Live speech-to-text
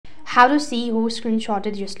how to see who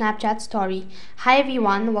screenshotted your Snapchat story. Hi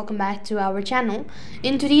everyone, welcome back to our channel.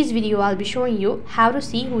 In today's video, I'll be showing you how to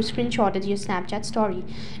see who screenshotted your Snapchat story.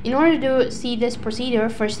 In order to see this procedure,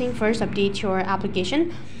 first thing first, update your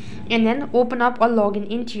application and then open up or log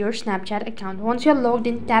into your Snapchat account. Once you're logged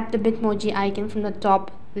in, tap the Bitmoji icon from the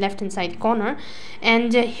top left hand side corner,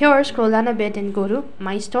 and here scroll down a bit and go to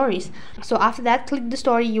my stories. So after that, click the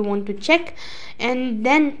story you want to check, and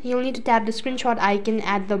then you'll need to tap the screenshot icon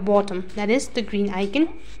at the bottom, that is the green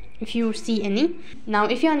icon, if you see any. Now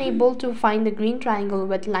if you're unable to find the green triangle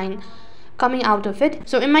with line coming out of it,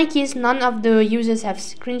 so in my case none of the users have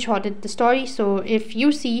screenshotted the story, so if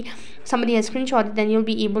you see somebody has screenshotted, then you'll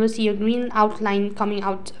be able to see a green outline coming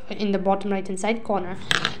out in the bottom right hand side corner.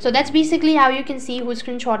 So that's basically how you can see who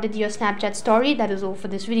screenshotted your Snapchat story. That is all for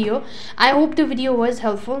this video. I hope the video was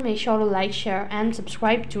helpful. Make sure to like, share and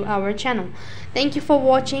subscribe to our channel. Thank you for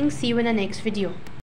watching. See you in the next video.